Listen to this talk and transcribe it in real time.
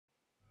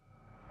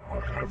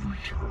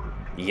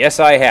Yes,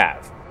 I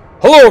have.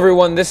 Hello,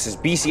 everyone. This is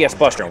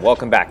BCSBuster, and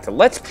welcome back to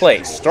Let's Play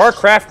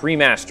Starcraft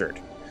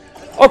Remastered.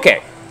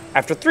 Okay,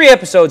 after 3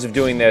 episodes of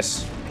doing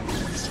this,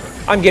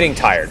 I'm getting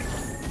tired.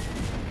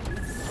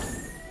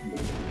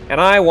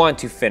 And I want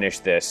to finish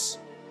this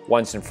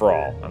once and for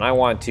all. And I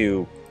want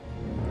to...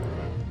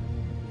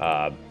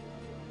 I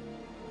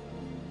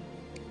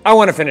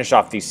want to finish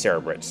off these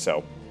Cerebrates,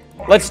 so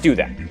let's do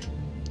that.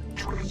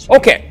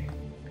 Okay.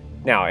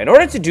 Now, in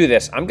order to do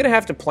this, I'm going to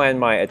have to plan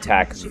my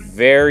attacks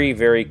very,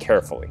 very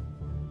carefully.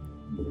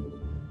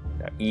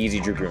 Easy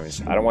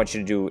Dragoons. I don't want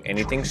you to do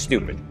anything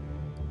stupid.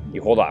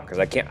 You hold off, because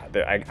I can't...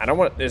 I don't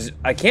want...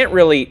 I can't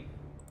really...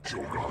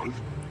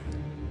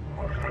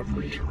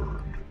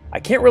 I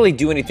can't really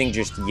do anything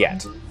just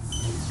yet.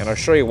 And I'll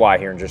show you why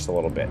here in just a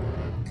little bit.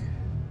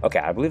 Okay,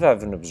 I believe I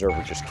have an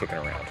observer just kicking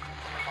around.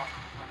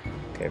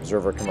 Okay,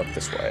 observer, come up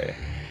this way.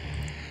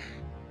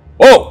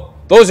 Oh!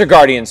 Those are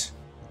Guardians!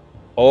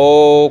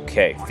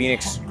 Okay,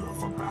 Phoenix,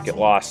 get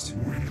lost.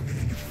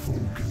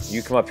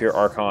 You come up here,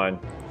 Archon.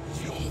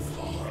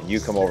 And you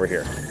come over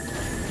here.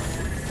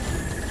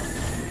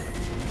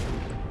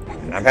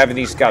 And I'm having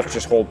these scouts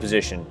just hold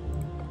position,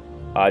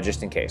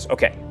 just in case.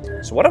 Okay,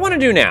 so what I want to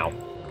do now,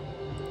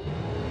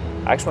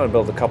 I actually want to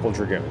build a couple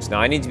Dragoons. Now,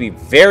 I need to be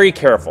very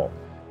careful,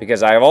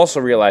 because I have also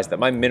realized that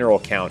my mineral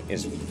count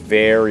is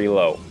very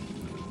low.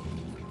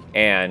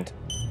 And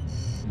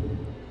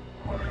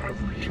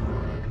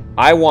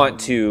I want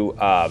to,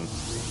 I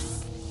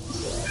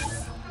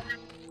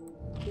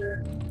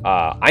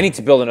need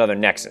to build another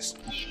Nexus.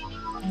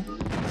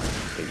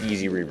 Okay,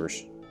 easy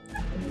Reavers.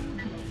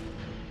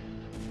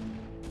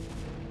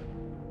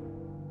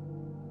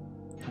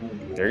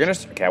 They're gonna,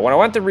 okay, what I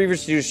want the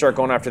Reavers to do is start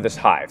going after this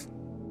hive.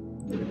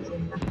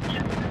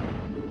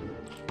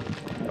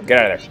 Oh, get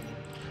out of there.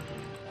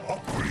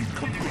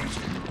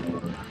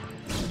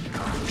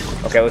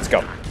 Okay, let's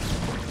go.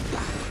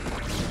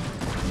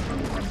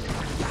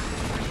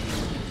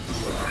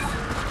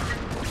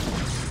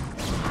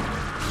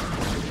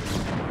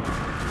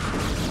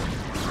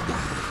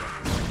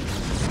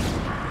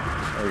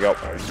 There we go.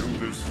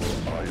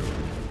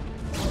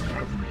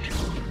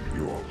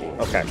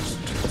 Okay.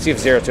 Let's see if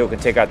Zeratul can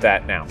take out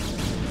that now.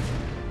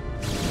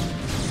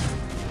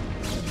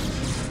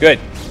 Good.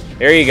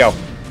 There you go.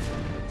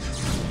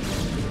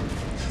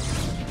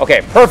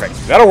 Okay, perfect.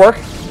 That'll work.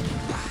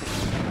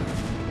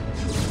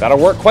 That'll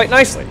work quite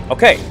nicely.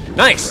 Okay,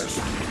 nice.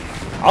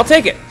 I'll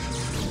take it.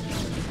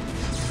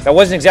 That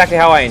wasn't exactly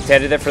how I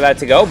intended it for that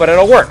to go, but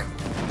it'll work.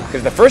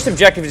 Because the first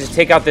objective is to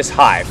take out this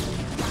hive.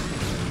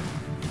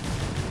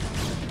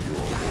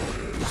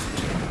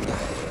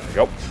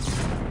 There we go.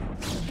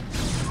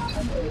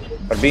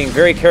 But being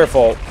very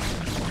careful.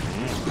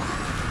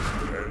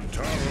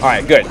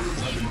 Alright, good.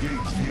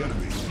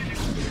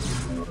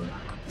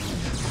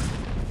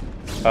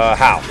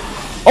 How?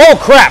 Oh,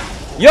 crap!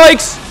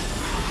 Yikes!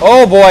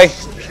 Oh, boy.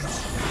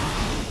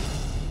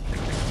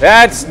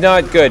 That's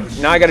not good.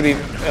 Now I gotta be...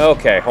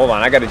 Okay, hold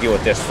on. I gotta deal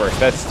with this first.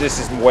 This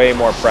is way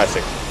more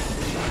pressing.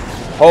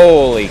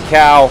 Holy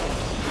cow.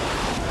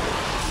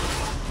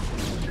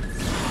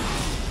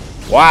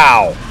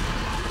 Wow.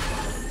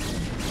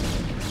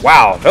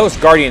 Wow, those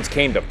Guardians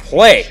came to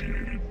play.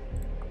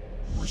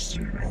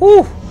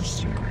 Whew.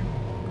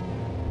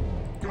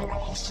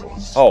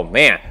 Oh,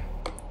 man.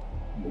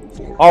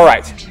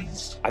 Alright.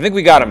 I think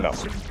we got him, though.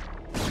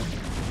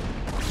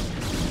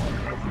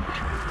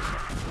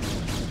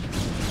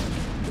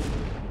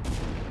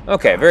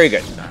 Okay, very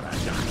good.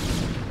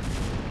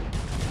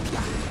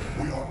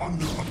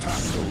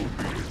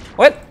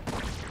 What?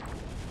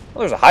 Well,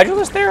 there's a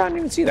Hydralisk there? I didn't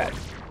even see that.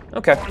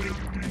 Okay.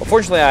 Well,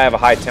 fortunately, I have a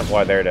High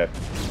Templar there to...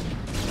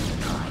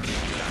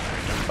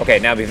 Okay,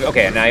 now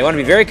you want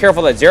to be very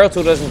careful that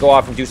Zeratul doesn't go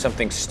off and do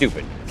something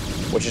stupid.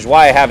 Which is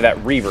why I have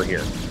that Reaver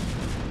here.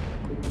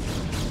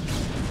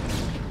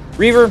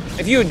 Reaver,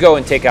 if you would go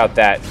and take out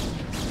that...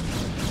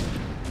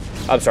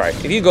 I'm sorry.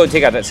 If you go and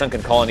take out that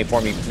sunken colony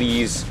for me,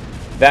 please...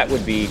 That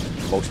would be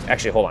most...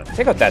 Actually, hold on.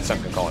 Take out that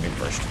sunken colony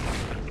first.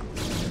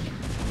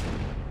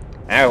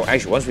 Now,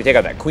 actually, once we take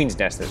out that queen's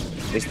nest, at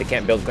least they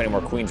can't build any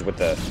more queens with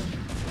the...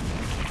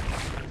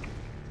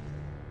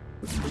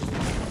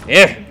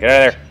 Yeah, get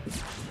out of there.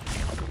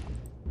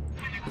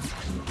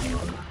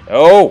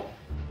 Oh!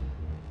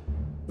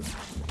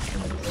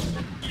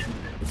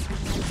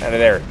 Out of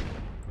there.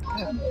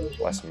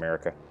 Bless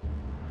America.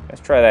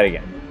 Let's try that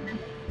again.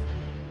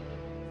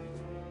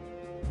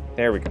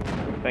 There we go.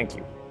 Thank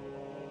you.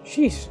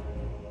 Jeez.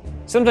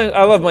 Sometimes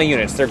I love my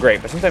units, they're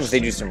great, but sometimes they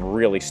do some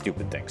really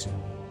stupid things.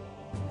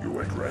 You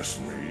address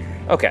me.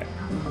 Okay.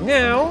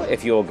 Now,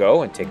 if you'll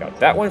go and take out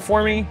that one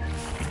for me.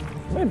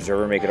 Let my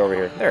observer make it over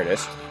here. There it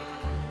is.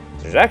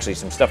 There's actually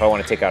some stuff I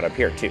want to take out up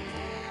here, too.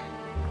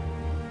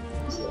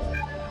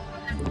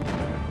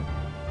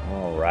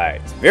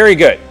 Alright. Very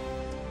good.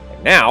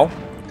 And now,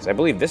 because I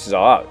believe this is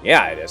all out.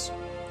 Yeah, it is.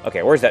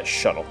 Okay, where's that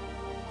shuttle?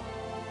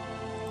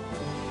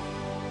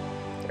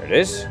 There it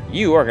is.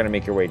 You are going to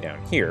make your way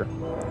down here.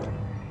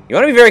 You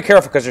want to be very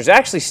careful because there's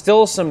actually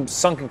still some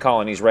sunken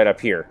colonies right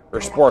up here,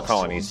 or spore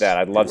colonies that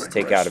I'd love to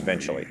take out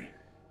eventually.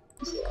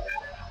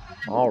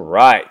 All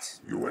right.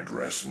 You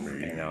address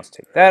me. And now let's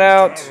take that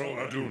out.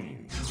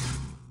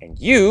 And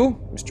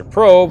you, Mr.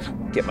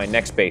 Probe, get my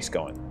next base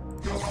going.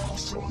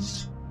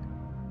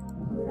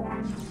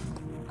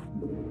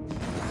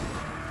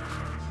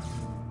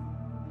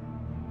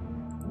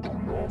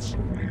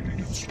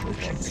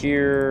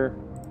 Here.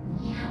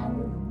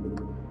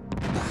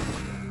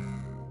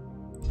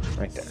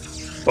 Right there.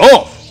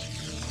 Boom!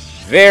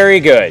 Very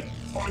good.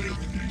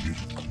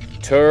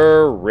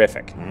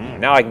 Terrific.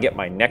 Now I can get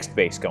my next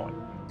base going.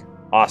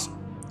 Awesome.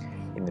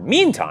 In the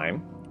meantime,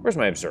 where's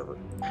my observer?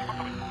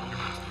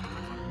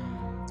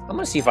 I'm going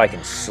to see if I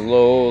can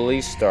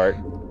slowly start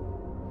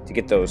to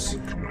get those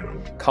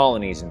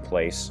colonies in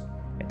place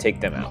and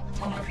take them out.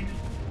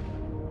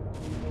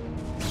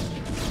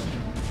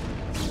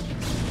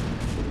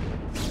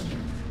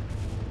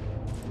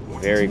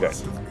 Very good.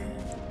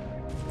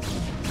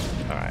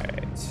 Alright.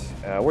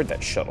 Where'd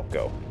that shuttle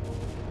go?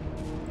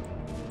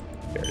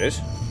 There it is.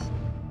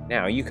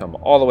 Now you come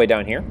all the way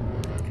down here.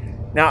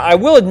 Now, I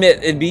will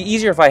admit, it'd be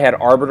easier if I had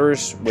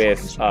arbiters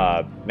with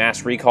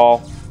mass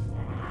recall.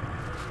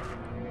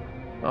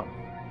 Oh.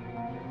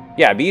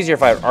 Yeah, it'd be easier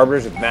if I had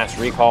arbiters with mass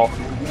recall.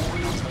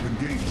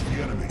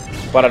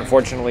 But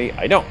unfortunately,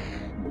 I don't.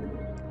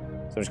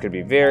 So I'm just going to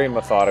be very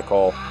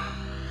methodical.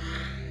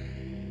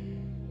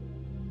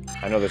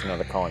 I know there's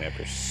another colony up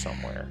here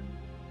somewhere.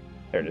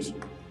 There it is.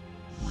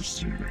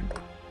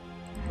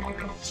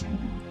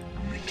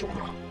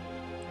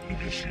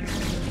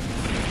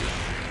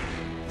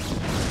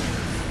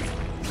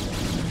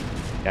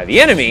 Now the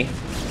enemy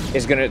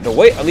is gonna,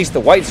 at least the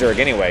white Zerg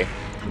anyway,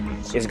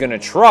 is gonna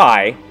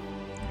try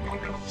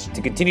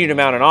to continue to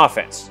mount an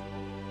offense.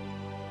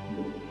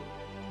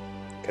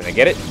 Can they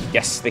get it?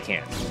 Yes, they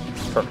can.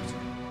 Perfect.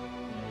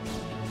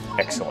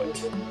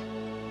 Excellent.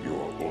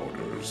 Your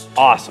orders.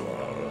 Awesome.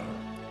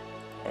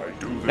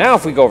 Now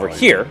if we go over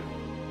here,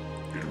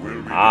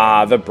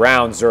 the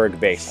brown Zerg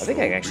base. I think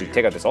I can actually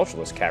take out this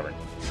Ultralisk cavern.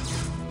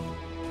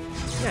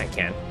 Yeah, I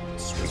can.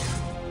 Sweet.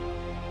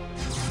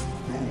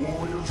 Your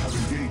warriors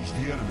have engaged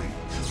the enemy.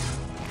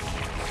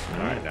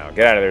 Alright, now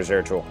get out of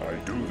there, Zeratul. I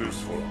do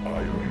this for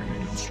iron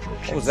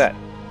instructions. What was that?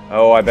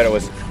 Oh, I bet it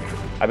was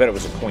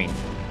a queen.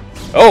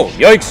 Oh,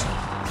 yikes!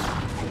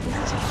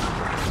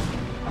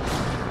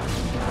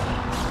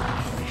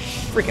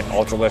 Freaking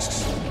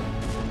Ultralisks.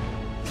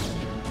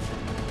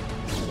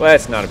 Well,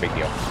 that's not a big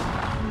deal.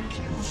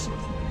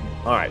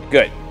 Alright,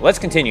 good. Let's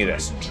continue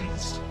this.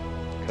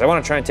 Because I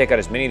want to try and take out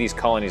as many of these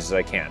colonies as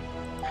I can.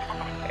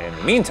 And in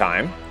the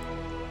meantime,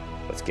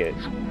 let's get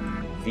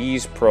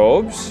these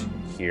probes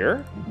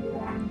here.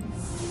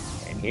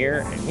 And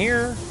here, and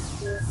here.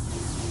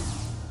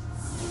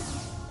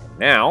 And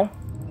now,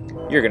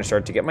 you're going to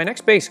start to get my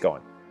next base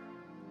going.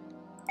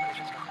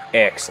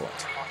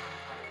 Excellent.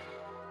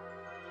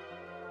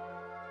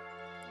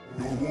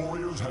 Your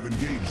warriors have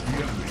engaged the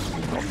enemy.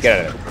 Oh, get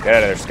out of there. Get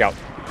out of there, scout.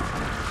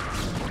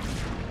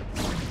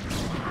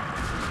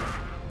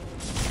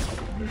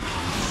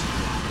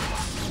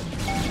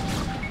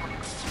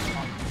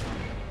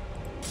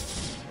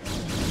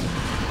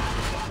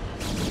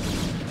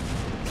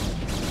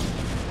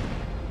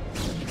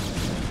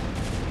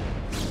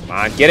 Come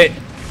on, get it.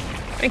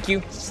 Thank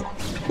you.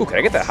 Ooh, can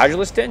I get that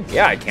Hydralisk in?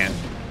 Yeah, I can.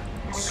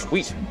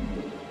 Sweet.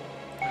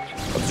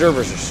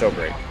 Observers are so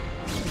great.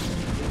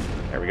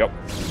 There we go.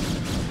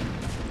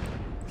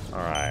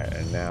 Alright,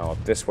 and now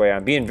up this way.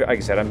 I'm being, like I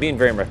said, I'm being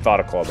very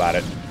methodical about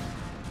it.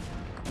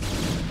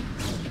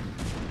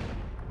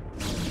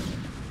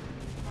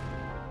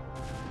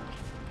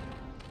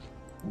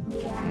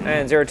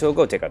 And Zeratul,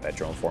 go take out that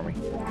drone for me.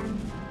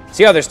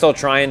 See how they're still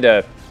trying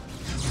to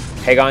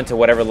hang on to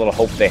whatever little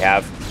hope they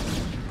have?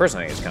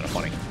 Personally, I think it's kind of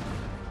funny.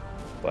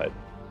 But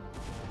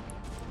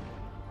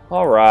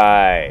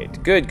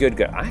alright. Good, good,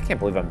 good. I can't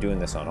believe I'm doing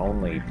this on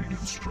only,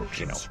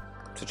 you know,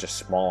 such a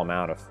small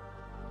amount of...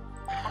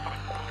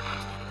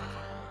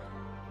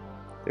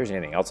 If there's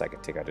anything else I can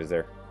take out, is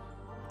there?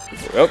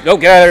 Oh, no,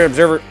 get out of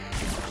there, observer.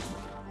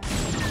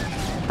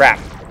 Crap.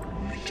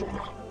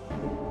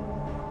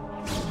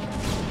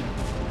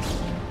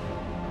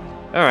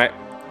 Alright.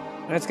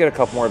 Let's get a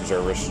couple more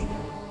observers.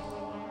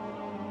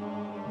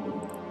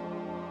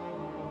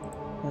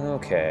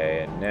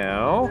 Okay, and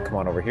now, come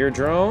on over here,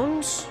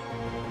 drones.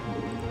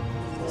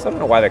 So I don't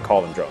know why they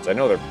call them drones. I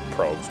know they're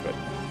probes, but...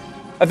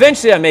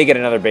 Eventually I may get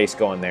another base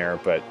going there,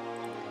 but...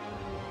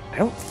 I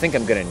don't think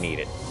I'm going to need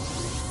it.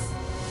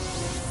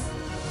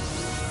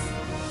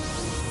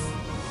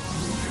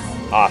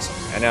 Awesome.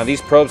 And now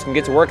these probes can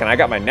get to work, and I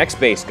got my next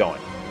base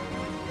going.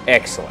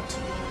 Excellent.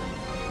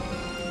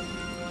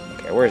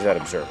 Okay, where's that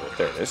observer?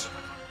 There it is.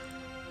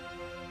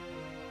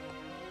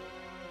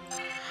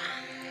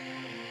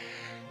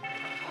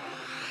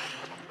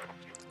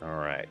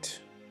 Alright.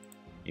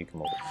 You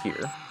come over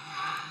here.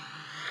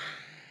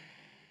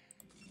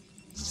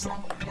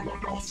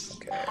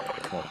 Okay,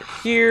 come over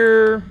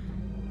here.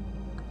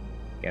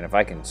 And if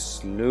I can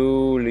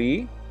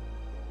slowly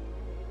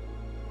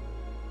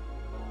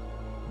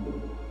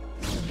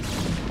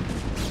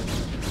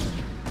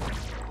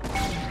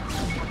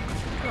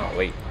Oh,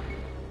 wait.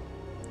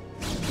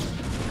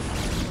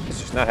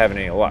 It's just not having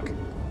any luck.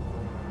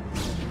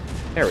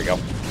 There we go.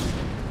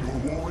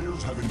 Your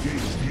warriors have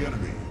engaged the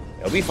enemy.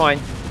 It'll be fine.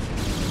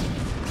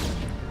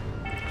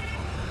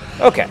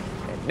 Okay.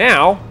 And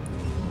now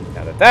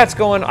that that's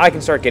going, I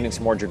can start getting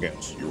some more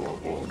Dragoons. Your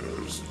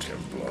orders,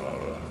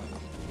 Templar.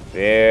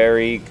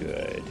 Very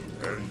good.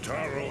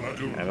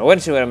 And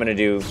eventually what I'm going to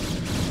do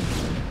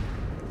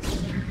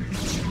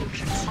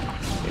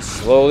is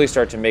slowly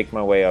start to make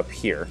my way up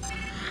here.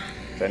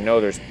 I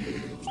know there's...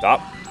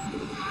 Stop.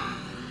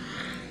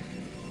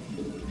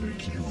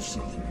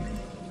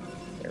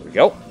 There we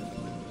go.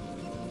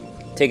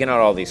 Taking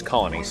out all these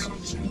colonies. There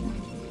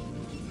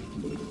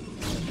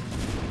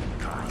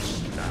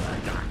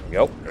we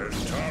go.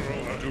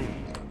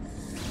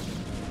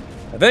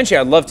 Eventually,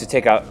 I'd love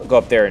to go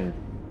up there and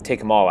take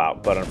them all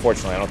out, but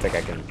unfortunately, I don't think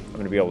I'm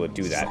going to be able to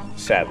do that,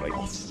 sadly.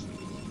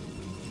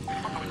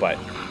 But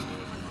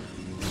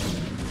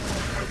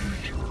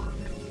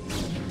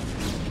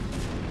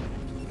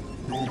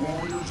Your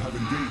warriors have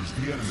engaged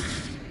the enemy.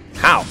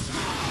 how?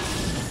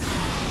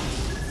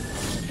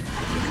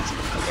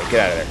 Okay, get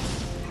out of there.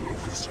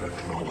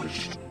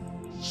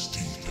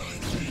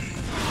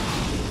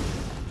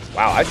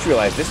 Wow, I just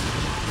realized this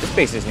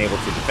base isn't able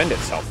to defend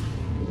itself.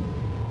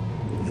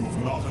 You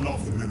have not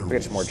enough minerals. I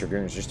get some more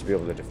Dragoons just to be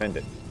able to defend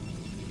it.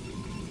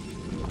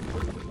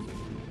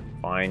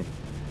 Fine.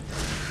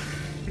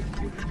 There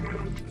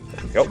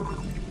we go.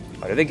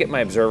 Oh, did they get my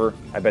observer?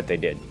 I bet they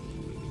did.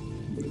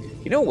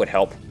 You know what would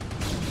help?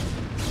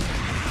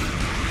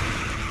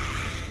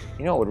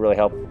 You know what would really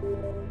help?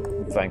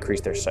 If I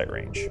increase their sight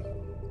range.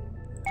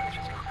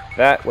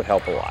 That would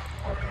help a lot.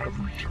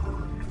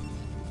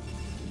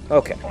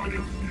 Okay.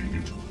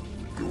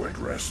 You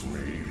address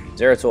me.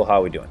 Zeratul, how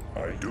are we doing?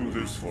 I do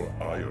this for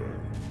iron.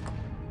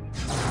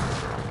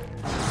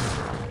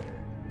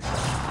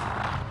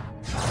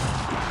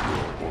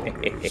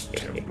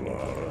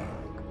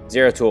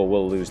 Zeratul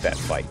will lose that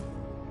fight.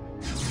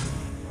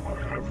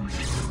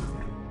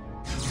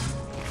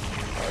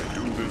 I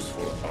do this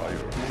for iron.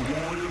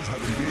 Your warriors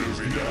have engaged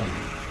the enemy.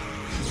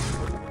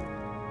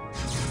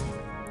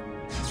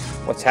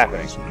 What's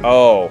happening?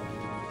 Oh.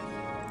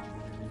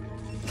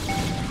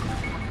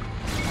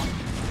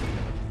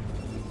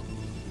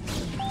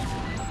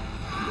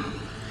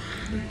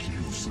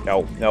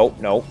 No, no,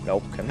 no, no.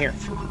 Come here.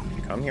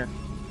 Come here.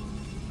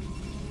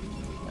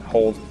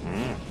 Hold.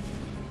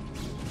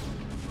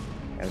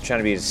 I'm trying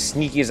to be as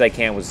sneaky as I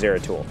can with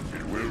Zeratul.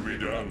 It will be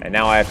done. And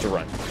now I have to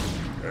run.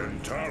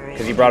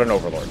 Because he brought an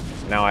Overlord.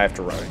 So now I have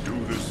to run. I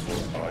do this for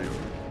iron.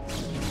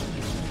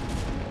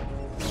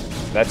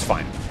 That's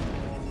fine.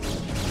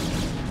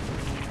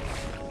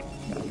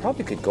 I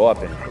probably could go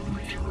up and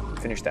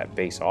finish that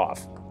base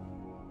off.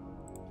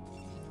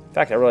 In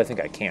fact, I really think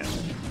I can.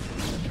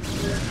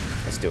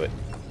 Let's do it.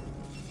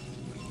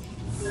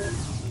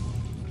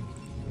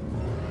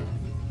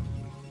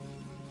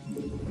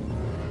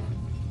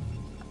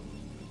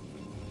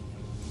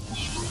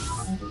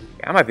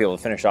 I might be able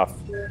to finish off,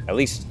 at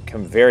least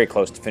come very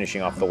close to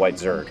finishing off the White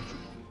Zerg.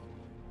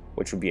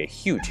 Which would be a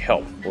huge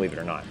help, believe it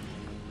or not.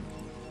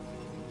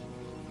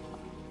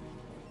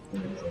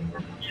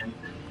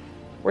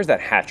 Where's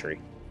that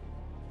hatchery?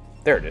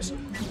 There it is.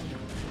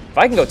 If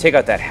I can go take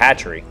out that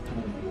hatchery,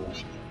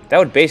 that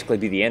would basically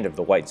be the end of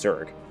the White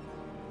Zerg.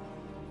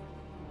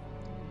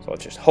 So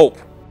let's just hope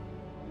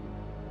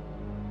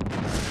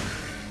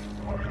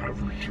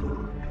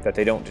that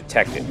they don't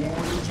detect it.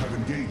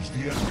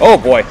 Oh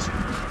boy!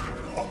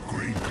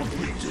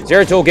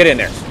 Zeratul, get in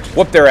there.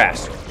 Whoop their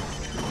ass.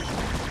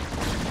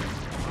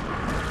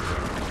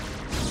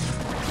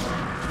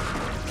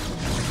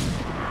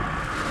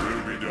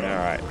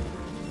 Alright.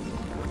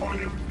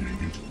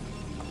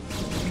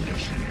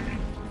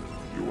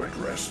 You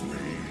address me.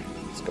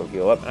 Let's go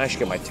heal up. And I should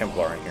get my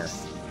Templar in here.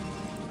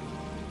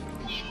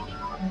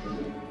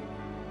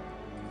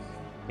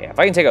 Yeah, if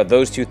I can take out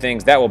those two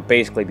things, that will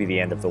basically be the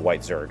end of the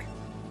White Zerg.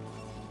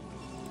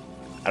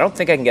 I don't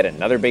think I can get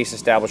another base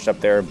established up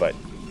there, but...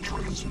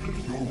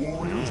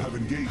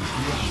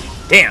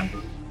 Damn!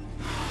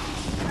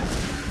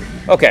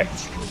 Okay.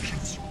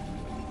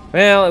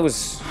 Well, it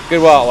was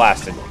good while it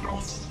lasted.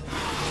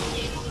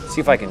 Let's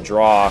see if I can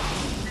draw...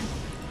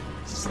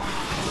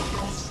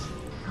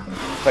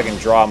 If I can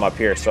draw them up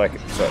here so I can...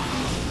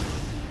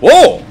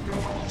 Whoa!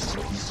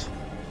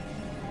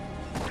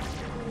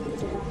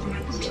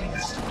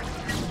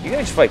 You can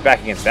just fight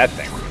back against that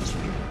thing.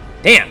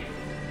 Damn!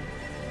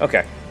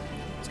 Okay.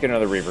 Let's get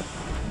another Reaver.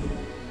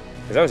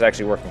 Because that was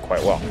actually working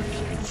quite well.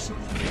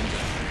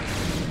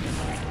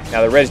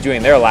 Now the Red's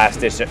doing their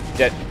last-ditch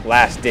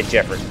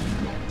effort.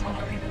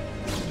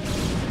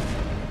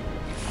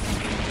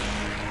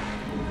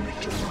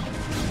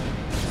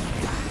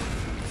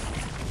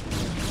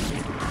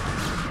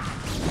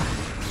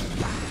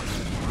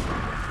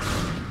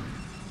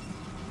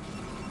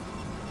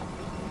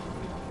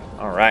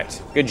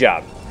 Alright, good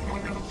job.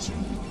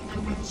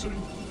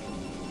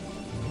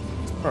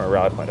 Alright,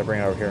 rally point. I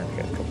bring it over here and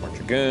get a couple more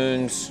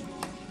Dragoons.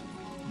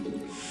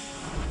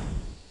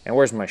 And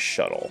where's my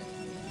shuttle?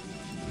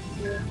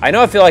 I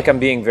know I feel like I'm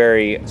being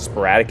very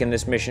sporadic in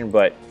this mission,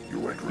 but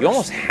you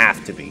almost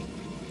have to be.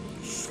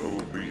 So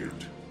be it.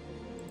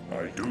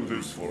 I do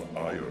this for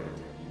ire.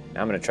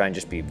 Now I'm going to try and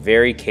just be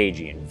very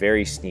cagey and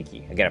very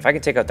sneaky. Again, if I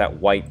could take out that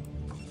white...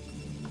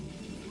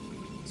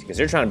 Because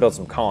they're trying to build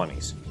some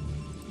colonies.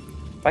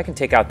 If I can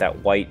take out that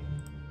white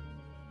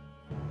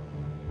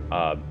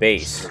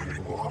base,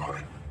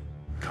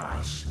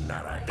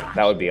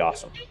 that would be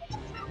awesome.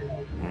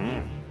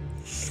 Okay,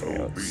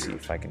 let's see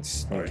if I can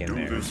sneak in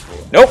there.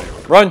 Nope!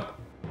 Run!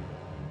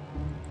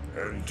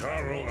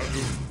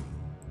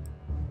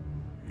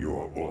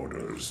 Your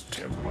orders,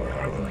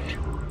 Templar.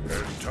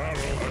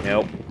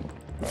 Nope.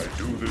 I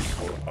do this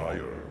for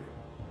ire.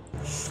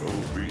 So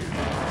be it.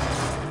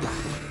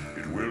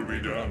 It will be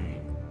done.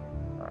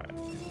 Alright.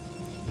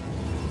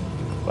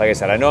 Like I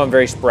said, I know I'm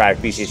very sporadic,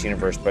 BCS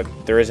Universe, but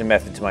there is a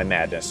method to my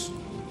madness.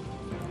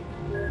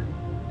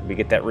 Did we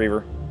get that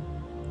Reaver?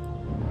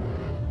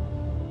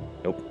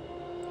 Nope.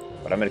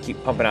 But I'm going to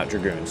keep pumping out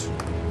Dragoons.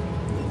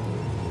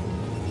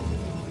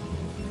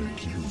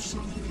 Make use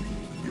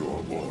of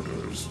your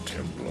orders,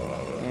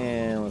 Templar.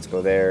 And let's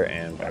go there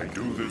and back. I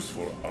do this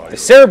for ire. The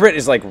Cerebrate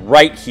is like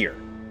right here.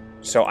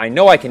 So I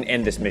know I can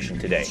end this mission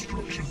today.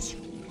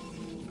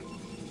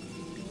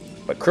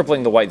 But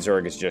crippling the White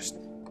Zerg is just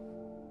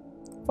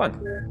fun.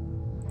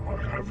 I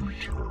have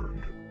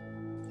returned.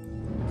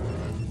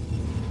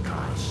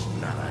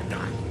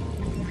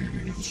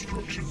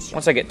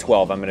 Once I get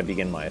 12, I'm going to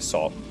begin my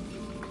assault.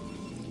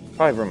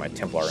 Probably bring my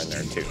Templar in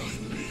there too.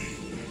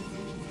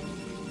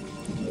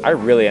 I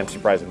really am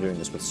surprised I'm doing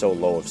this with so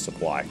low of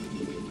supply.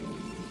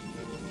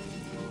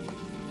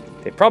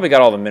 They probably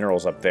got all the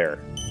minerals up there.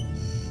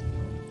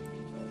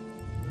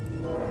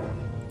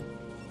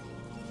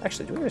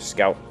 Actually, do we have a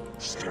scout?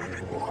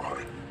 Standing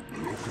by.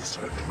 Locus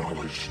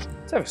acknowledged.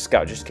 Let's have a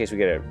scout, just in case we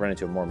get to run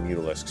into more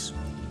mutalisks.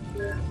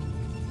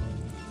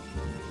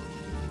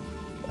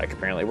 Like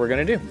apparently we're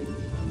gonna do.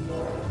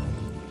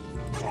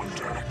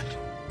 Contact.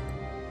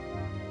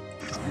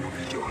 It will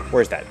be done.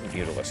 Where's that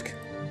mutalisk?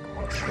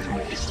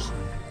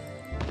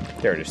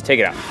 There it is. Take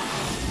it out.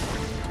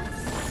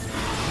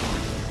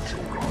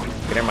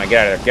 Get out of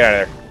there. Get out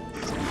of there.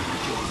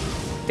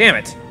 Damn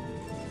it.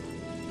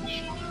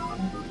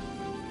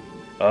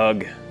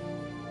 Ugh.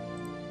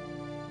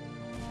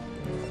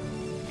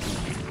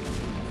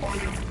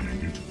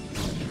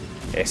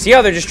 Yeah, see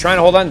how they're just trying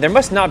to hold on? There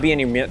must not be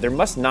any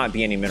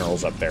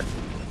minerals up there.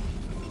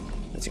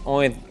 That's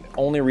the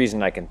only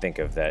reason I can think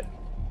of that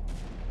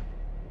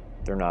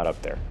they're not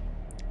up there.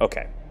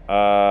 Okay.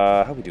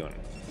 How are we doing?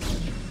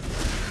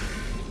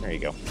 There you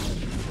go.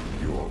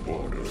 Your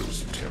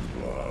orders,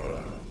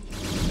 Templar.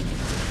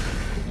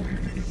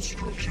 Awaiting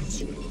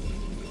instructions.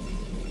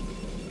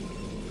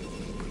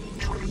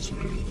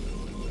 Transmitting.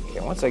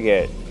 Okay, once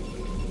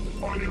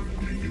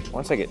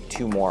I get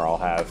 2 more, I'll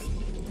have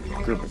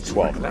a group of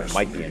 12, and that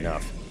might be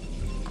enough.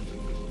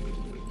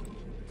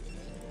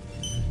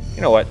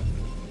 You know what?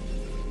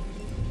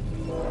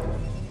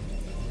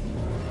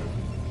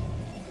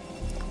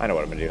 I know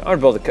what I'm gonna do. I'm gonna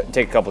be able to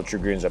take a couple of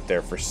Dragoons up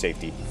there for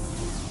safety.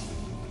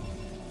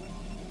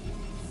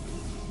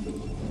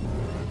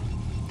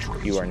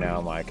 You are now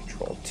my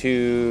control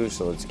 2,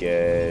 so let's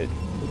get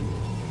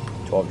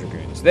 12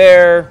 Dragoons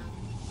there.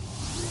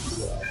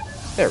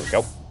 There we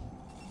go.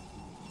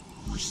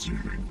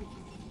 Receiving.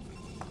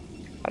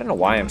 I don't know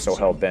why I'm so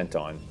hell-bent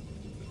on.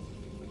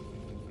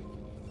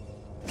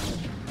 The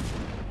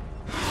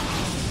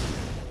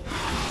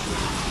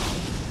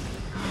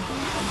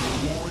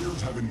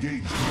warriors have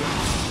engaged the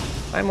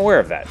enemy. I'm aware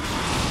of that.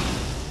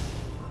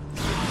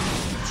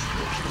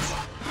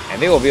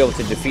 And they will be able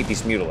to defeat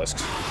these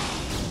mutalisks.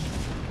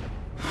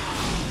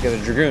 Because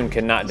a Dragoon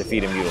cannot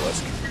defeat a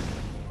mutalisk.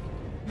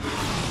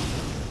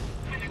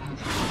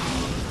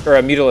 Or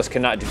a mutalisk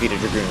cannot defeat a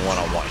Dragoon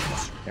one-on-one.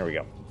 There we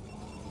go.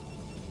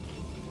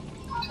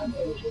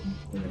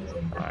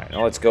 Alright,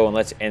 now let's go and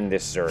let's end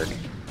this Zerg.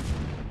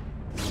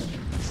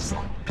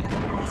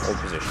 Hold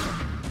position.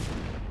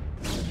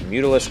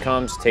 Mutalisk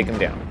comes, take him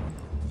down.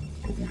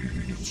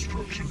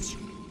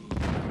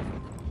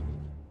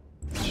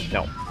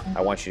 No,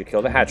 I want you to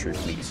kill the hatchery,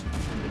 please.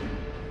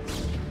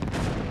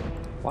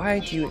 Why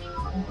do you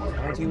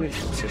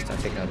insist on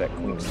taking out that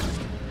queen's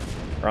nest?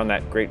 Or on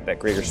that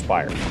greater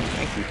spire?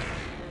 Thank you.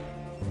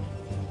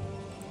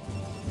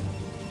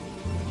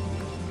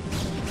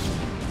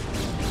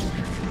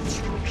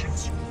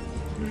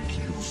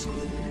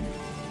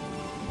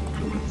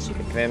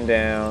 Take them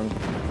down.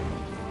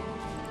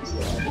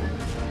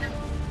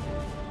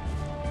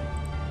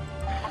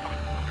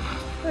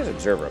 There's an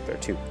observer up there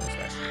too.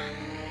 That's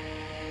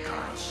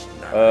nice.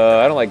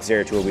 I don't like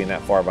Zeratul being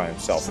that far by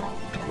himself.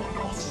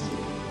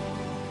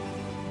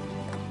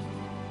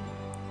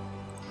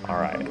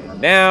 Alright,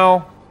 and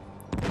now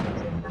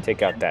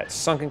take out that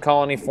sunken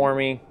colony for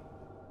me.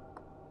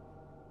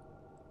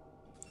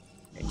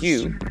 And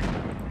you.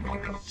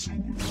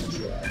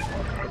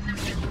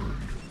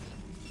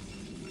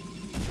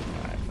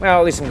 Well,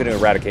 at least I'm going to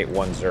eradicate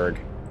one Zerg.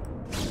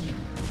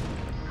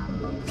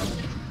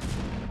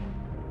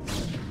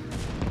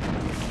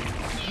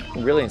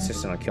 You're really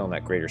insistent on killing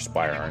that greater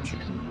spire, aren't you?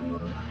 I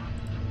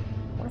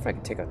wonder if I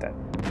can take out that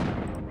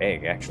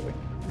egg, actually.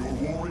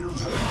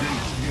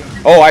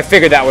 Oh, I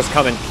figured that was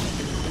coming.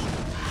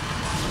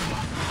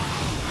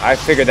 I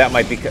figured that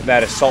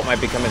that assault might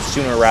be coming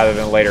sooner rather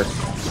than later.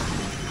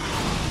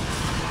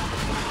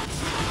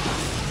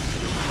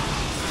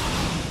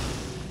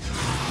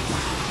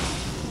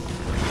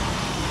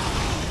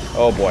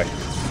 Oh boy.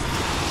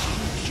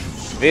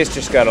 This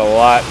just got a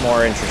lot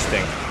more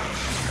interesting.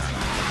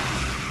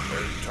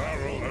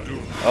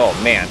 Oh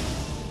man.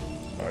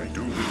 I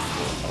do this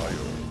for ire.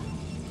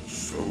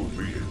 So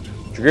be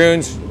it.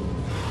 Dragoons.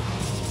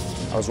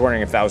 I was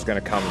wondering if that was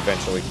going to come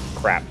eventually.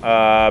 Crap. Do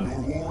I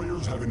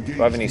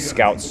have any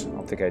scouts? I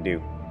don't think I do.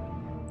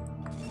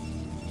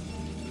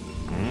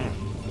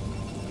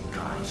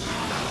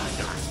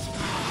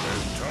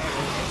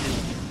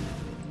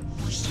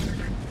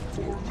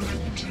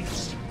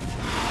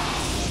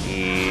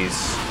 Jeez.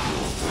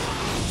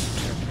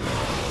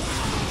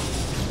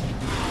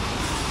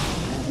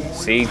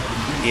 See?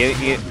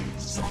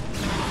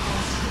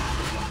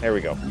 There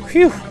we go.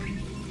 Phew.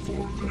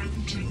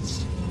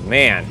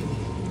 Man.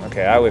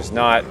 Okay, I was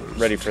not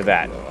ready for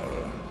that.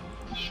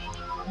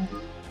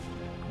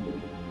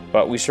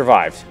 But we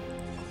survived.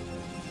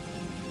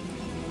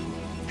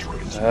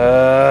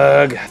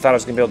 Ugh. I thought I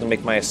was going to be able to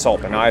make my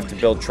assault, but now I have to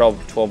build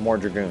 12 more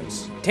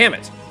dragoons. Damn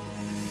it.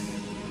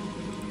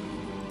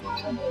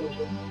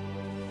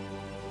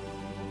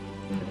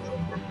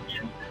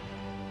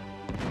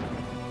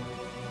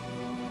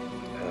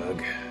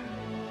 Ugh.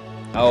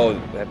 Oh,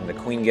 did the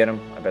queen get him?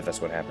 I bet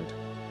that's what happened.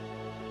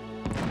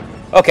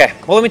 Okay,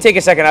 well, let me take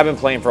a second. I've been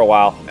playing for a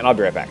while, and I'll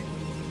be right back.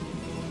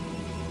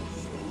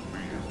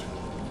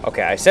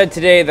 Okay, I said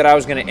today that I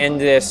was going to end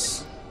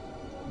this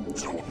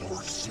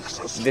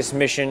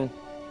mission,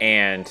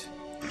 and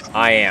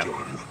I am.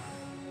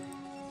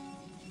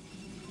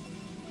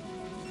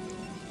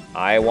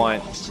 I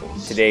want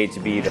today to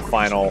be the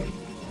final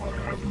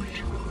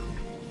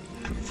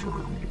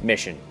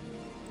mission.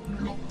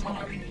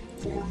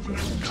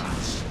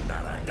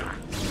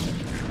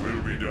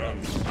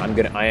 I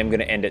am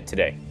gonna end it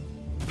today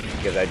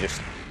because I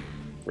just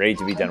ready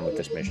to be done with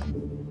this mission.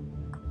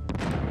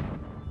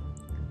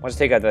 Once I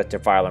take out that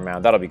Defiler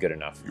Mound, that'll be good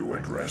enough. You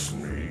address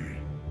me.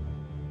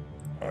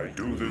 I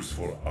do this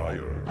for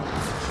ire.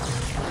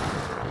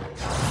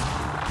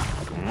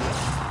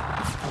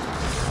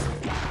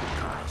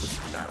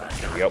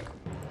 There we go.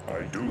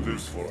 I do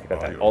this for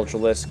Got that ire.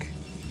 Ultralisk.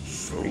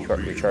 So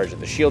Recharge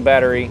the shield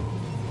battery.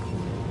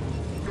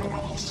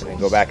 And then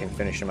go back and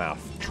finish him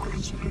off.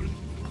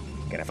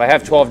 Again, if I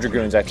have 12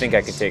 Dragoons, I think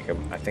I can take him.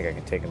 I think I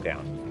can take him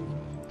down.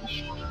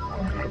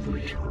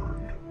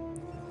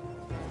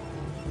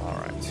 All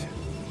right.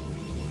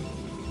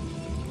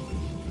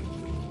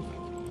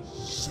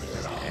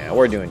 Yeah,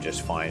 we're doing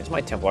just fine. Is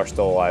my Templar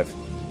still alive?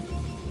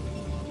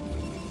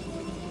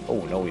 Oh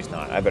no, he's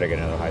not. I better get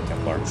another High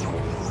Templar. Okay,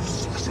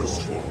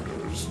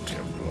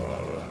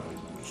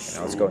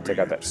 now let's go and take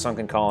out that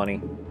sunken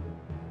colony.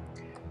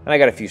 And I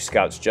got a few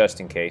scouts just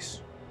in case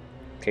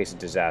a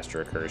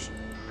disaster occurs.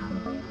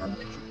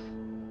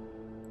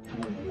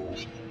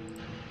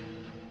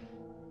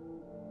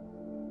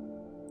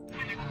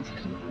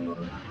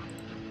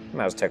 I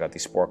might as well take out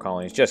these spore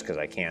colonies just because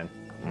I can.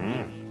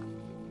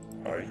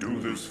 I do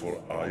this for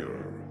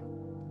ire.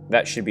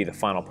 That should be the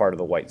final part of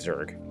the White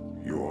Zerg.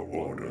 Your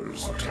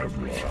orders,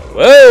 Templar.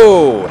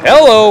 Whoa!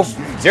 Hello!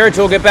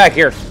 Zeratul, get back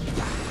here!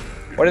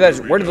 Where did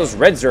those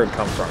Red Zerg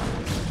come from?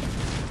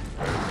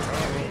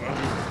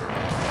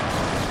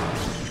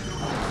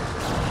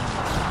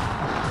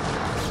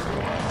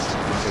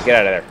 Okay, get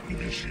out of there.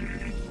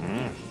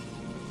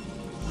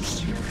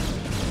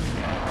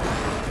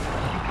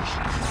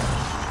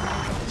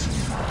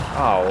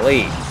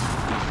 Holy.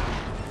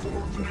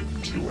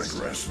 You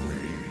address me.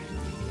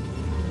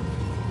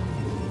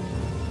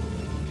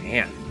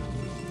 Man.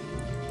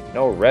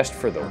 No rest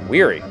for the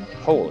weary.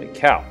 Holy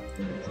cow.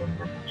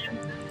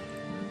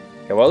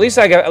 Okay, well at least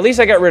I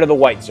got rid of the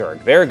White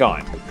Zerg. They're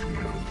gone.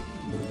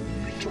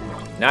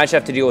 Now I just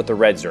have to deal with the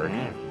Red Zerg.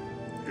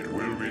 It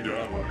will be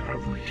done.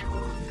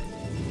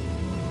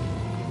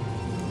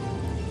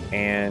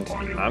 And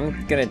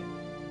I'm gonna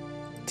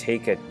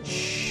take a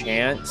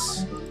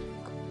chance.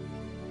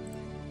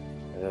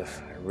 Ugh,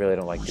 I really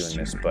don't like doing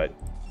this, but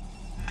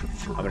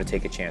I'm gonna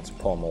take a chance and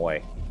pull him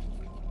away.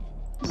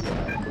 Get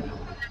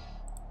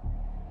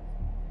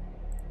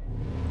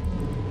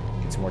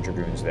some more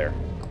Dragoons there.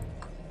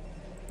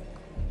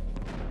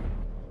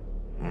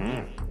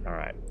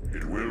 Alright.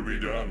 It will be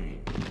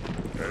done.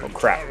 Oh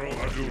crap.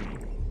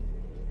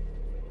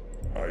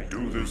 I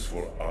do this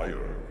for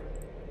ire.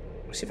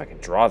 Let's see if I can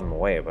draw them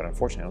away, but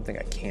unfortunately I don't think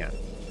I can.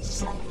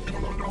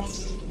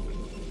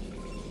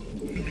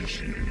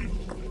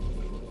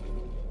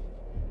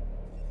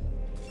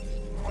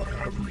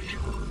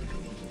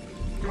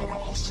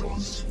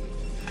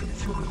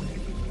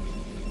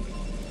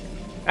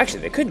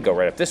 Actually, they could go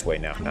right up this way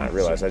now. Now I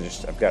realize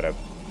I've got a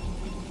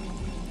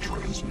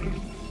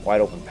wide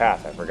open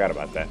path. I forgot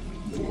about that.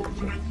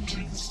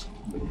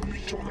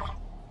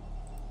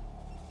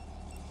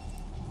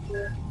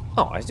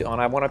 Oh, and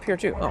I have one up here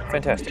too. Oh,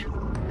 fantastic.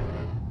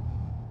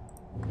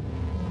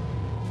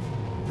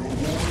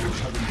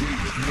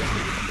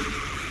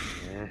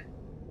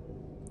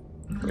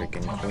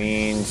 Freaking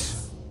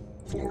queens.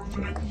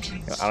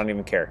 I don't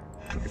even care.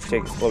 If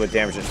you take a little bit of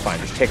damage, it's fine.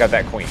 Just take out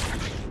that queen.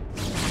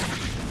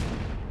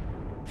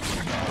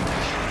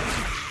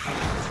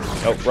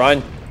 Oh,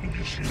 run.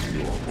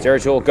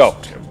 Zeratul, go.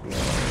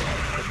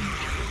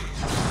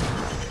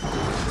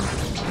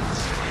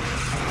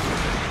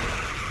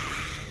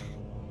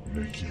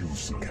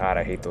 God,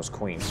 I hate those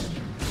queens.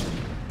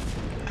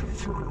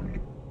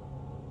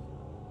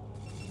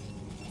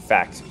 In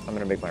fact, I'm going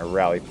to make my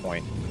rally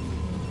point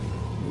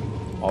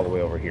all the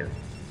way over here.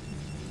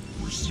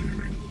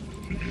 Receiving.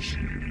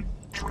 Initiated.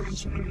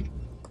 Transmitted.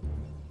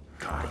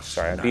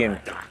 Sorry, I'm being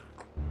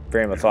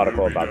very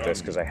methodical about this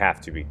because I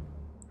have to be.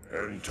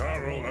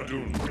 Entaro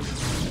Adun.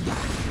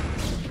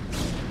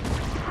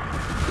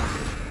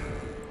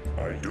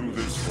 I do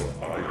this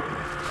for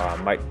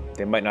Iron.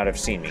 They might not have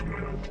seen me.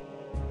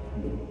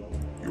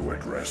 You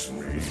address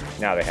me.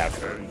 Now they have.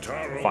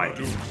 Entaro Fine.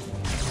 Adun.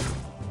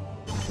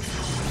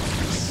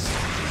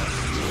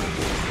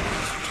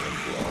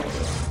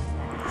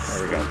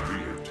 There we go.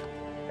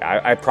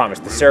 I promise.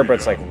 The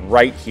Cerebrates like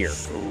right here.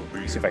 So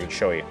be See if I can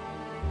show you.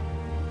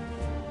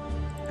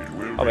 It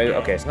will Oh, be maybe,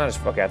 done. okay, it's not as...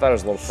 Okay, I thought it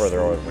was a little further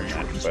over than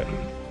that, but...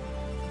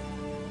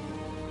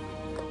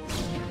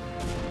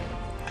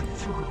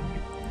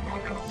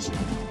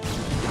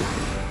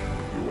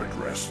 You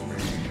address me.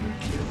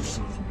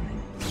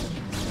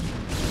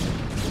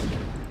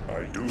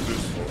 I do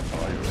this for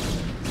Iron.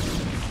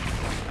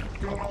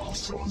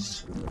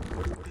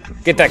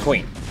 Get that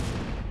queen.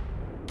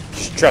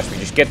 Just trust me,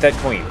 just get that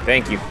queen.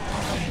 Thank you.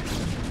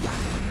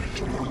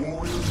 The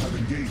warriors have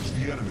engaged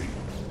the enemy.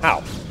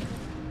 How?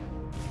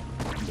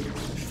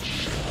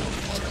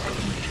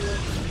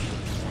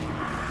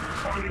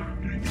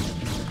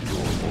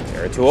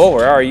 Zeratul,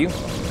 where are you?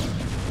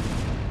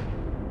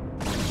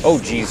 Oh,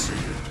 jeez.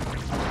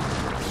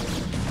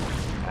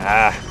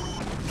 Ah.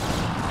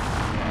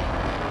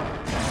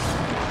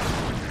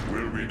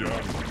 Will be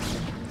done.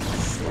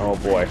 Oh,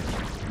 boy.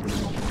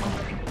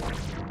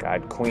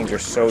 God, queens are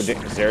so...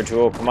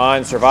 Zeratul, come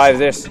on, survive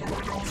this.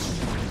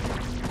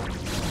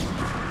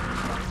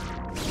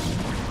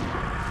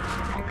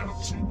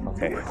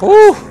 Okay.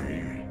 Whew!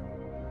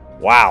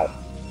 Wow.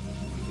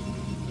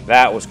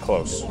 That was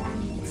close.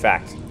 In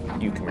fact,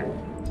 you come here.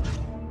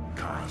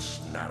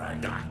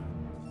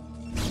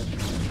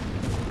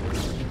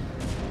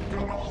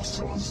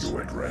 You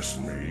address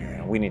me.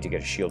 We need to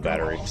get a shield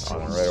battery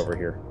on right over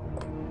here.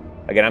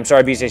 Again, I'm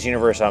sorry, BCS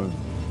Universe.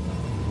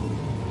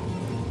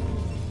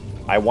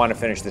 I want to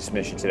finish this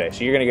mission today,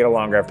 so you're going to get a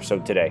longer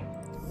episode today.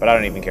 But I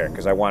don't even care,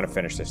 because I want to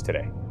finish this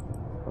today.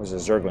 There's a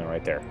Zergling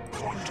right there.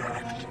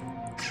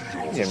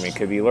 The enemy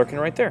could be lurking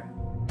right there.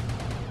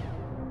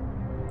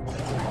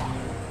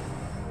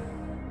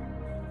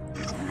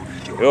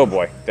 Oh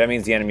boy, that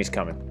means the enemy's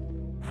coming.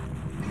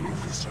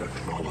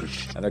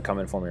 And they're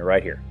coming for me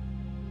right here.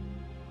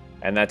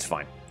 And that's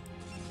fine.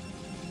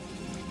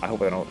 I hope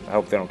they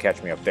don't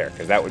catch me up there,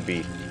 because that would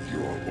be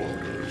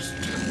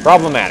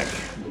problematic.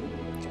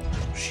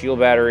 Shield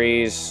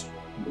batteries.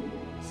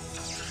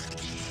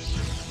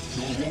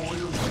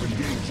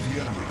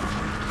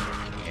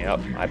 Yep,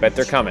 I bet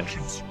they're coming.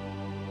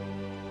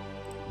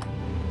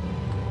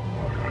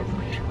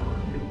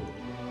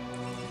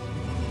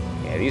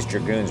 Yeah, these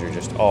dragoons are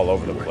just all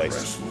over the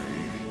place.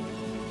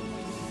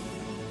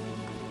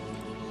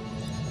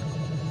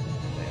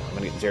 I'm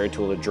gonna get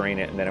Zeratul to drain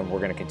it, and then we're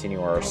gonna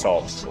continue our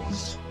assault.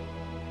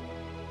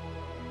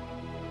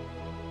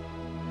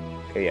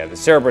 Okay, yeah, the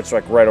Cerebrates are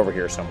like right over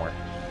here somewhere.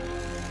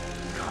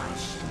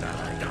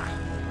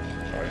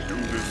 I do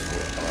this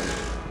for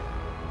Iron.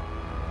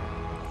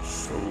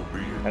 So be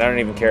it. And I don't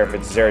even care if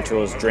it's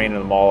Zeratul is draining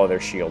them all of their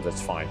shields,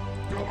 it's fine.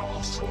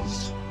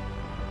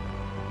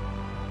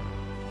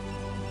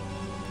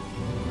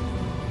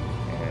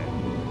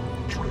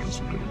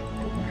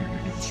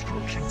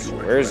 So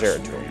where's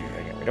Zeratul?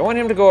 Again, we don't want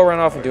him to go around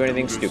off and do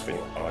anything stupid.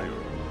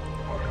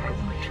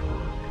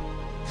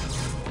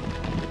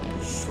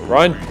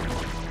 Run! It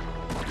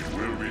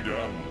will be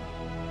done.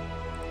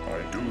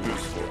 I do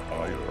this for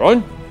Iron.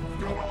 Run!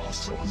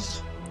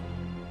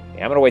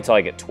 Yeah, I'm gonna wait till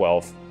I get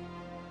 12.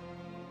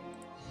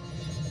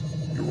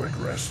 You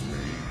address me.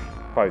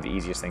 Probably the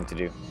easiest thing to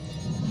do.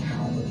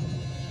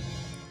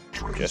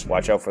 Just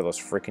watch out for those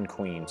freaking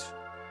queens.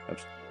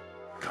 Oops.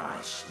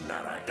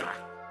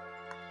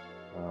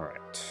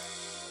 Alright.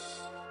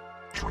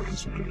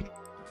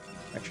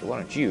 Actually, why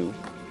don't you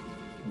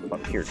come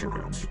up here,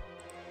 dragoons?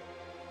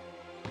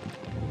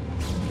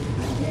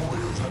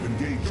 Warriors have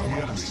engaged the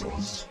enemy.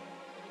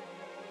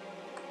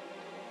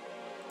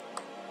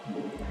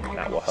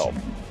 That will help.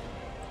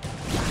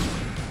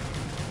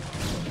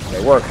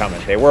 They were coming.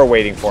 They were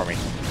waiting for me.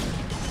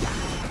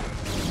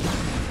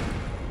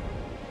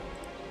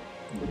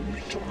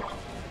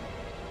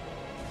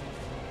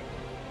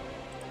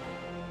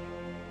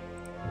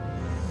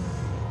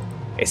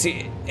 You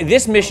see,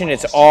 this mission,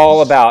 it's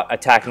all about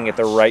attacking at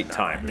the right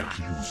time.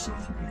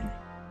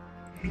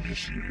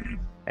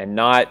 and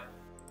not,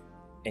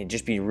 and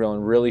just be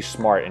really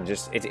smart, and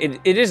just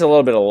it is a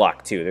little bit of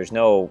luck too. There's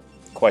no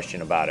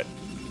question about it.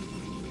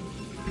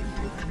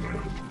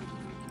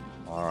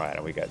 All right,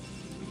 and we got.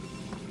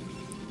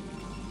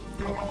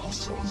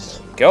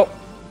 Go.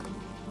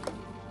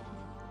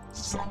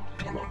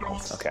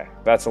 Okay,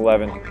 that's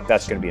 11.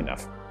 That's going to be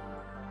enough.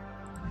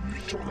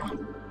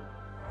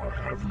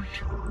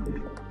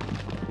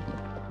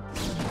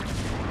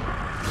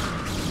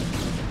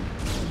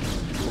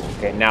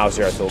 Okay, now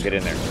Zeratul will get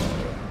in there.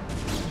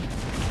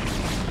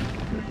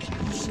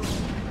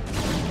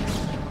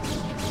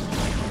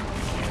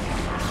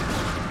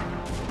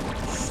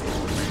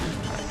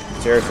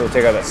 Zeratul will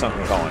take out that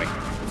sunken colony.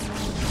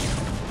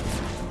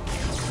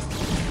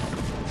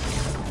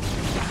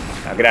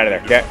 Now get out of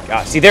there.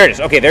 Get, see, there it is.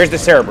 Okay, there's the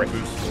Cerebrate.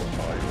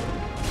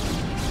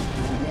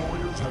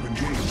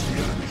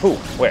 Who?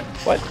 Where?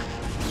 What?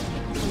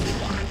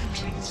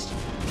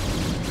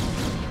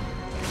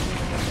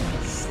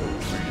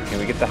 Can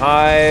we get the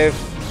hive?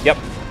 Yep.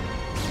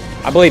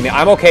 Believe me,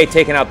 I'm okay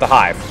taking out the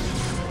hive.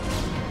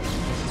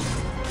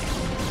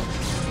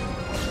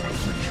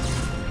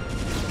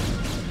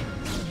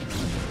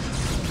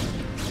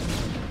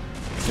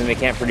 Then they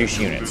can't produce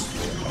units.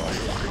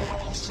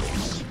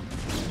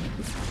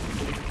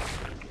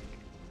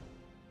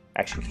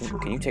 Actually,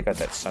 can you take out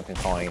that sunken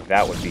colony?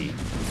 That would be...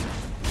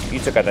 If you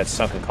took out that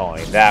sunken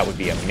colony, that would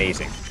be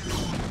amazing.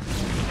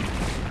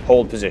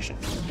 Hold position.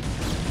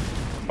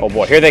 Oh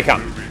boy, here they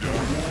come.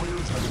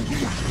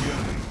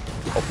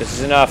 Hope this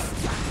is enough.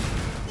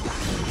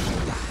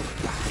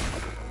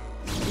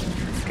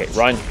 Okay,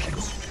 run.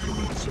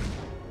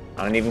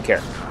 I don't even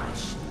care.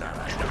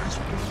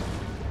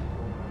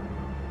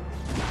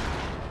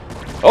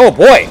 Oh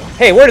boy!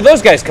 Hey, where did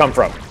those guys come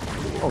from?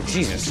 Oh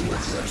Jesus.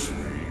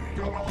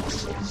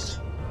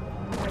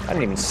 I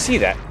didn't even see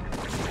that.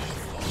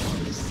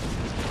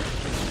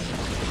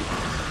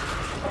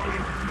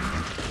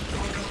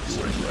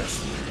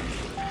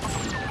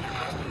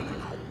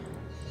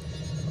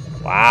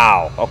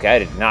 Wow. Okay, I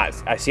did not.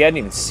 I didn't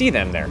even see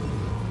them there.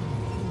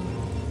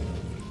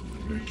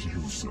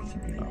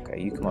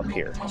 Okay, you come up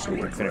here so we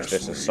can finish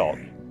this assault.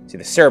 See,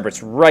 the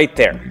Cerebrates right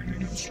there.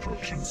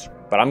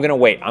 But I'm gonna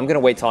wait. I'm gonna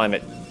wait till I'm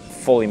at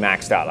fully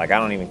maxed out. Like, I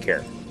don't even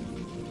care.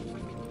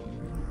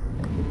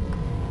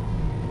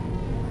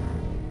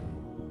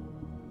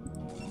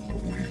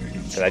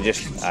 Because I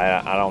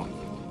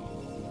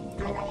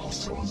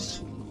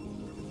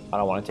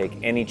don't want to take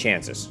any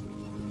chances.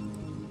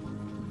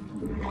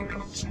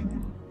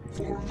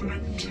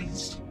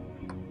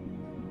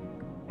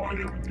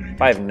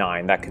 If I have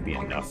 9, that could be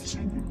enough.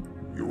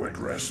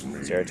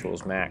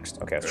 Zeratul's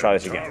maxed. Okay, let's try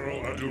this again.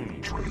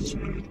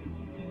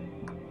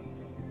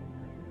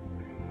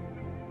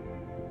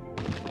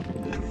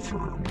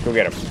 Go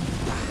get him.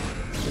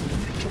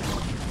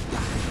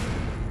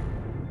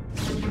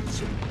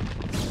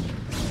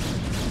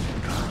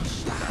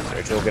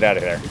 Zeratul, get out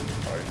of there.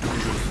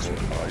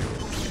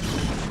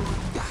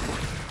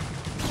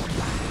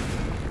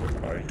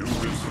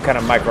 I'm kind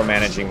of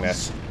micromanaging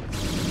this.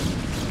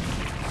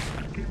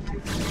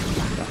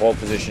 Hold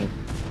position.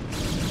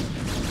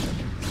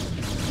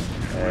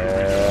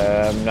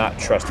 I'm not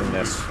trusting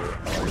this.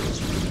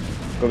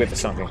 Go get the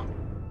sunken.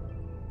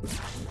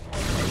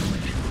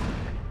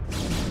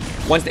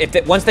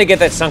 Once they get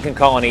that sunken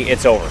colony,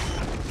 it's over.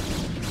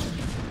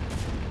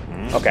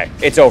 Okay,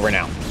 it's over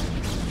now.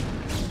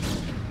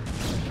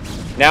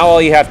 Now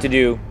all you have to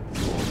do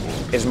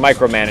is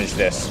micromanage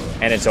this,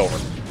 and it's over.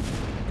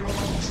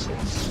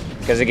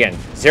 Because again,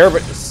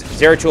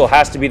 Zeratul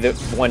has to be the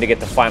one to get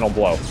the final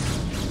blow.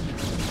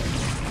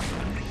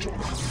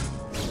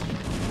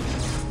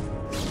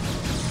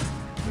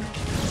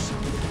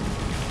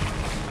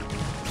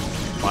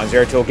 Come on,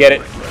 Zeratul, get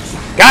it.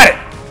 Got it!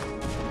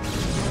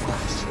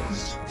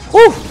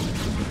 Whew!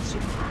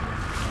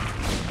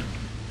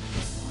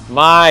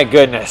 My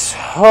goodness.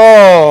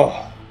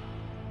 Oh.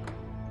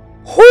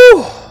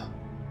 Whew!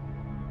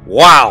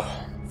 Wow.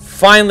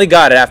 Finally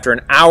got it after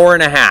an hour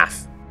and a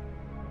half.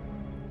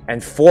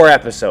 And 4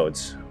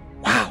 episodes.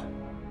 Wow.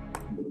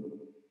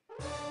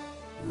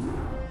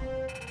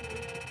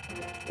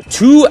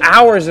 2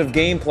 hours of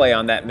gameplay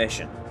on that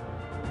mission.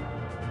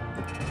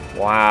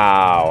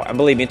 Wow. And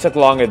believe me, it took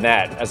longer than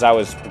that as I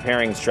was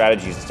preparing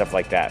strategies and stuff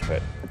like that,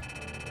 but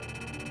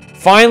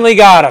finally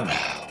got him.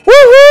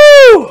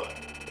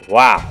 Woohoo!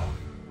 Wow.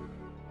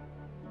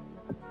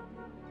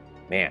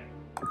 Man.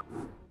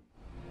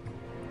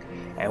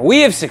 And we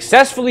have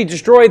successfully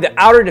destroyed the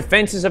outer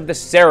defenses of the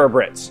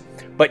Cerebrates.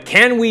 But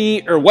can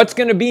we, or what's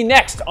going to be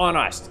next on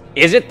us?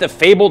 Is it the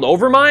fabled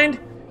Overmind?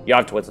 You'll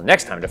have to wait till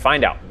next time to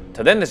find out.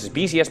 Till then, this is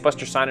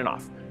BCSBuster signing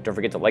off. Don't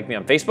forget to like me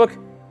on Facebook.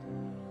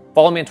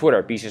 Follow me on Twitter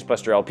at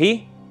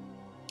BCSBusterLP.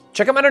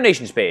 Check out my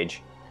donations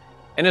page.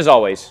 And as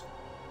always,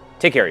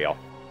 take care, y'all.